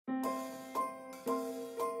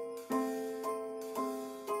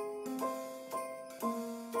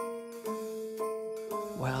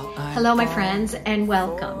Hello my friends and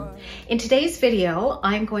welcome. In today's video,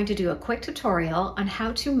 I'm going to do a quick tutorial on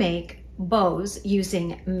how to make bows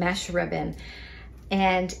using mesh ribbon.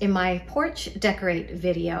 And in my porch decorate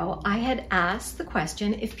video, I had asked the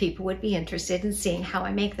question if people would be interested in seeing how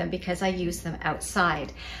I make them because I use them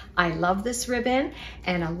outside. I love this ribbon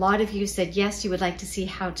and a lot of you said yes, you would like to see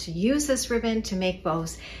how to use this ribbon to make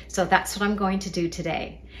bows. So that's what I'm going to do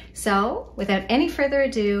today. So without any further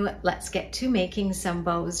ado, let's get to making some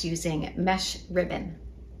bows using mesh ribbon.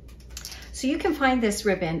 So you can find this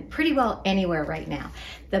ribbon pretty well anywhere right now.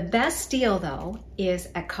 The best deal though is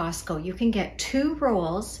at Costco. You can get 2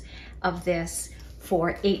 rolls of this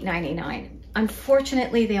for $8.99.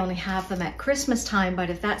 Unfortunately, they only have them at Christmas time, but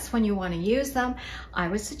if that's when you want to use them, I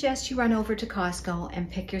would suggest you run over to Costco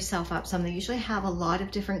and pick yourself up some. They usually have a lot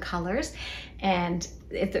of different colors and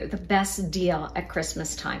they're the best deal at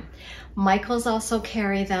Christmas time. Michael's also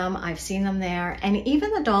carry them. I've seen them there, and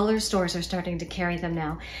even the dollar stores are starting to carry them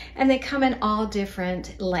now, and they come in all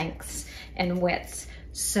different lengths and widths.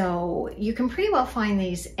 So you can pretty well find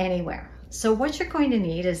these anywhere. So what you're going to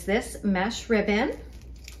need is this mesh ribbon,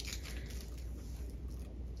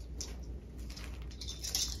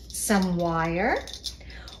 some wire,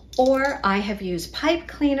 or I have used pipe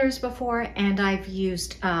cleaners before, and I've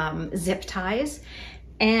used zip ties,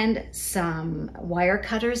 and some wire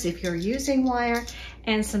cutters if you're using wire,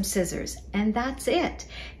 and some scissors, and that's it.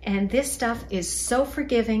 And this stuff is so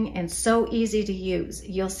forgiving and so easy to use.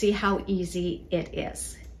 You'll see how easy it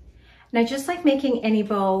is. Now, just like making any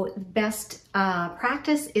bow, best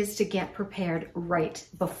practice is to get prepared right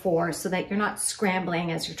before so that you're not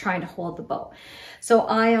scrambling as you're trying to hold the bow. So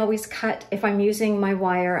I always cut, if I'm using my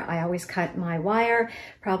wire, I always cut my wire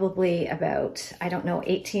probably about, I don't know,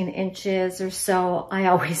 18 inches or so. I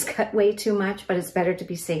always cut way too much, but it's better to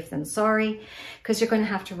be safe than sorry because you're going to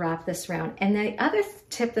have to wrap this around. And the other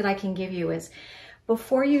tip that I can give you is,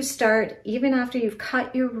 before you start, even after you've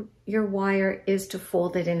cut your wire, is to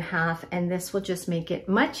fold it in half, and this will just make it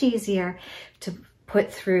much easier to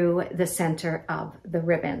put through the center of the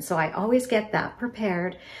ribbon. So I always get that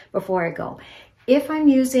prepared before I go. If I'm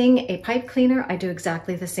using a pipe cleaner, I do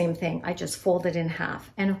exactly the same thing. I just fold it in half.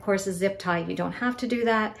 And of course, a zip tie, you don't have to do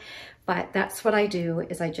that, but that's what I do,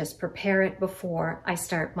 is I just prepare it before I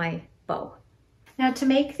start my bow. Now, to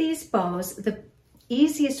make these bows, the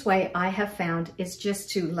easiest way I have found is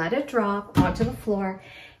just to let it drop onto the floor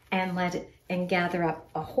and let it and gather up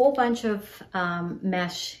a whole bunch of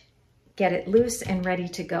mesh, get it loose and ready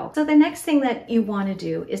to go. So the next thing that you want to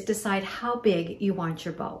do is decide how big you want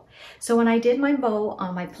your bow. So when I did my bow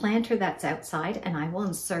on my planter that's outside, and I will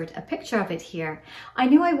insert a picture of it here, I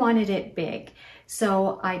knew I wanted it big.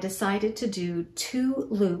 So I decided to do 2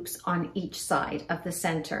 loops on each side of the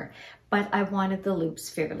center, but I wanted the loops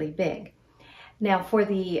fairly big. Now for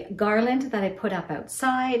the garland that I put up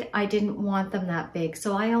outside, I didn't want them that big,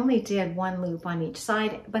 so I only did 1 loop on each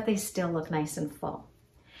side, but they still look nice and full.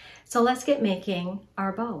 So let's get making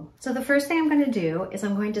our bow. So the first thing I'm going to do is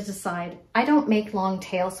I'm going to decide, I don't make long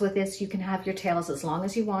tails with this. You can have your tails as long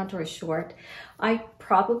as you want or as short. I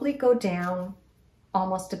probably go down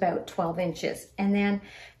almost about 12 inches, and then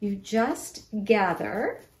you just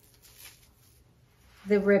gather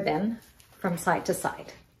the ribbon from side to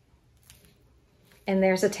side. And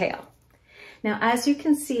there's a tail. Now, as you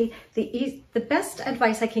can see, the best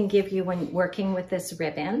advice I can give you when working with this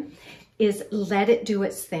ribbon is let it do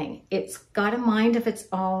its thing. It's got a mind of its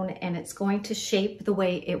own, and it's going to shape the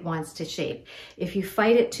way it wants to shape. If you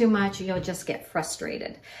fight it too much, you'll just get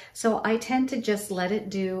frustrated. So I tend to just let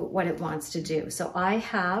it do what it wants to do. So I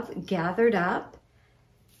have gathered up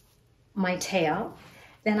my tail.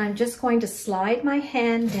 Then I'm just going to slide my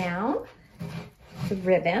hand down the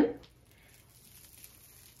ribbon,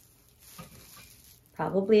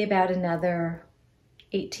 probably about another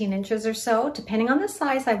 18 inches or so, depending on the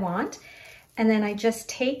size I want. And then I just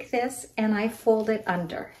take this and I fold it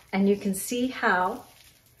under. And you can see how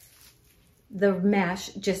the mesh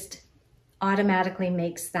just automatically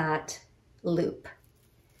makes that loop.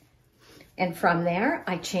 And from there,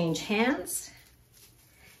 I change hands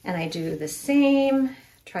and I do the same,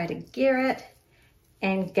 try to gear it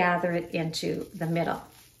and gather it into the middle.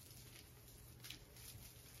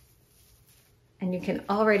 And you can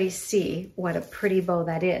already see what a pretty bow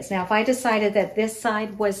that is. Now, if I decided that this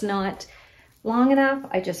side was not long enough,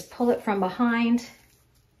 I just pull it from behind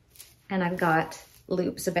and I've got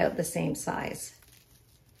loops about the same size.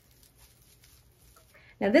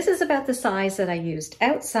 Now, this is about the size that I used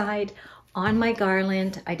outside on my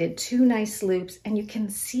garland. I did 2 nice loops, and you can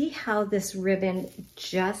see how this ribbon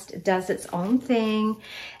just does its own thing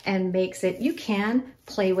and makes it, you can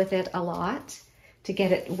play with it a lot to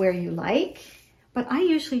get it where you like, but I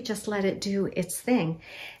usually just let it do its thing.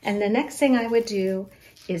 And the next thing I would do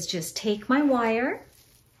is just take my wire,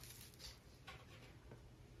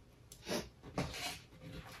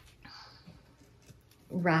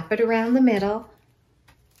 wrap it around the middle,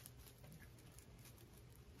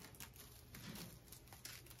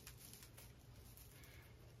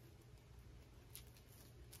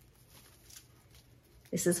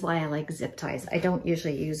 this is why I like zip ties. I don't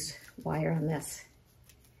usually use wire on this.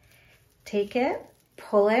 Take it,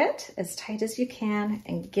 pull it as tight as you can,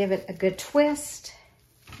 and give it a good twist.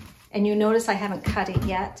 And you notice I haven't cut it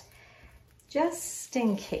yet, just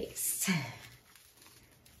in case.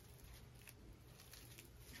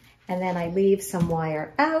 And then I leave some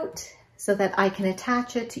wire out so that I can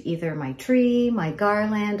attach it to either my tree, my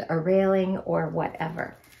garland, a railing, or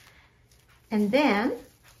whatever. And then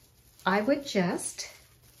I would just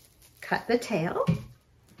cut the tail.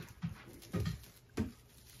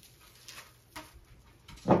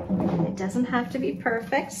 And it doesn't have to be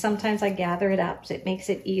perfect. Sometimes I gather it up, so it makes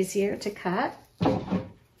it easier to cut.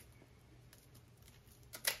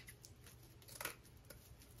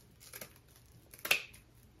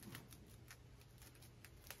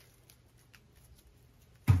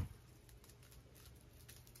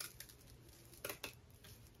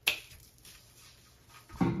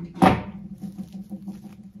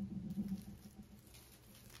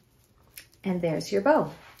 And there's your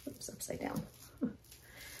bow. Oops, upside down.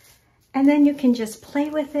 And then you can just play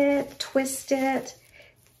with it, twist it,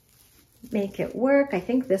 make it work. I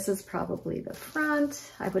think this is probably the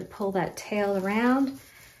front. I would pull that tail around,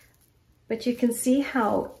 but you can see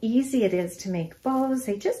how easy it is to make bows.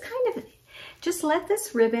 They just just let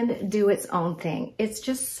this ribbon do its own thing. It's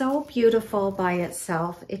just so beautiful by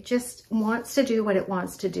itself. It just wants to do what it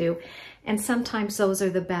wants to do. And sometimes those are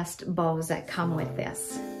the best bows that come with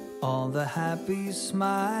this. All the happy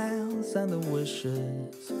smiles and the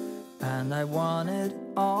wishes, and I want it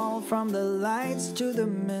all, from the lights to the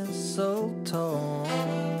mistletoe.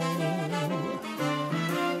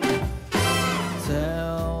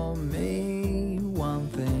 Tell me one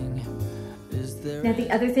thing, is there... Now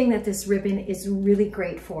the other thing that this ribbon is really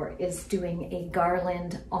great for is doing a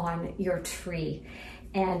garland on your tree.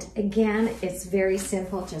 And again, it's very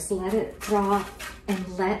simple. Just let it drop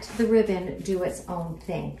and let the ribbon do its own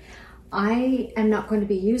thing. I am not going to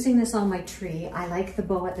be using this on my tree. I like the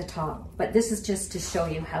bow at the top, but this is just to show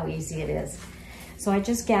you how easy it is. So I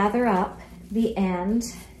just gather up the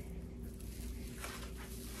end,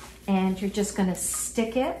 and you're just going to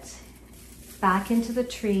stick it back into the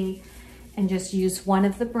tree and just use one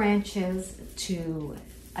of the branches to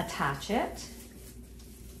attach it.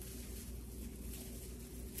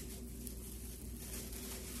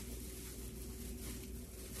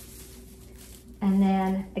 And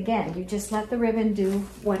then again, you just let the ribbon do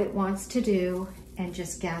what it wants to do and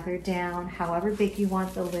just gather down however big you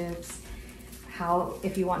want the loops.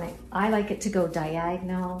 If you want it, I like it to go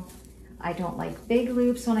diagonal. I don't like big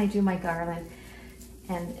loops when I do my garland,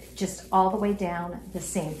 and just all the way down, the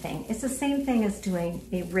same thing. It's the same thing as doing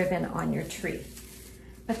a ribbon on your tree.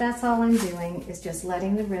 But that's all I'm doing, is just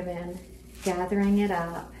letting the ribbon, gathering it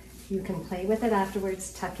up. You can play with it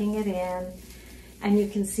afterwards, tucking it in. And you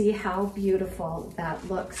can see how beautiful that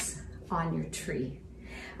looks on your tree.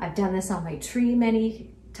 I've done this on my tree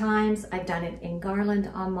many times. I've done it in garland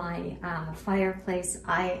on my fireplace.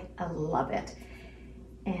 I love it.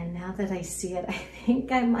 And now that I see it, I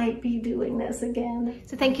think I might be doing this again.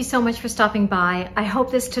 So thank you so much for stopping by. I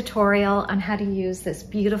hope this tutorial on how to use this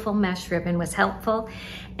beautiful mesh ribbon was helpful,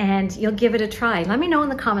 and you'll give it a try. Let me know in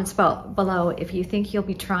the comments below if you think you'll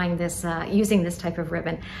be trying this, using this type of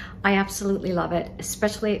ribbon. I absolutely love it,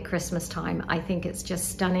 especially at Christmas time. I think it's just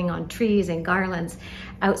stunning on trees and garlands.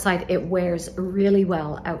 Outside, it wears really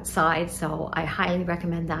well outside, so I highly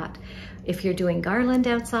recommend that. If you're doing garland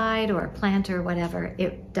outside or a plant or whatever,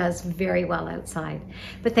 it does very well outside.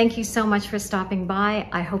 But thank you so much for stopping by.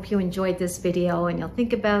 I hope you enjoyed this video and you'll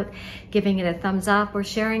think about giving it a thumbs up or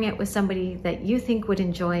sharing it with somebody that you think would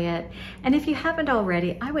enjoy it. And if you haven't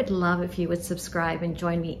already, I would love if you would subscribe and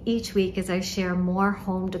join me each week as I share more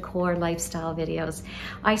home decor lifestyle videos.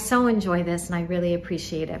 I so enjoy this, and I really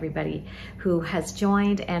appreciate everybody who has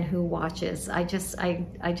joined and who watches. I just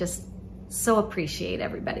so appreciate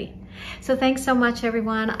everybody. So thanks so much,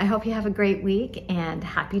 everyone. I hope you have a great week, and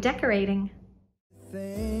happy decorating.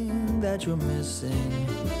 Thing that you're missing,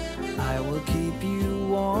 I will keep you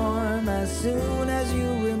warm as soon as you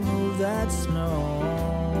remove that snow.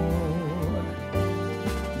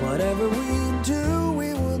 Whatever we do,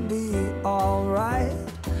 we will be alright.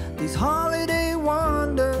 These holiday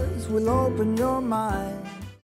wonders will open your mind.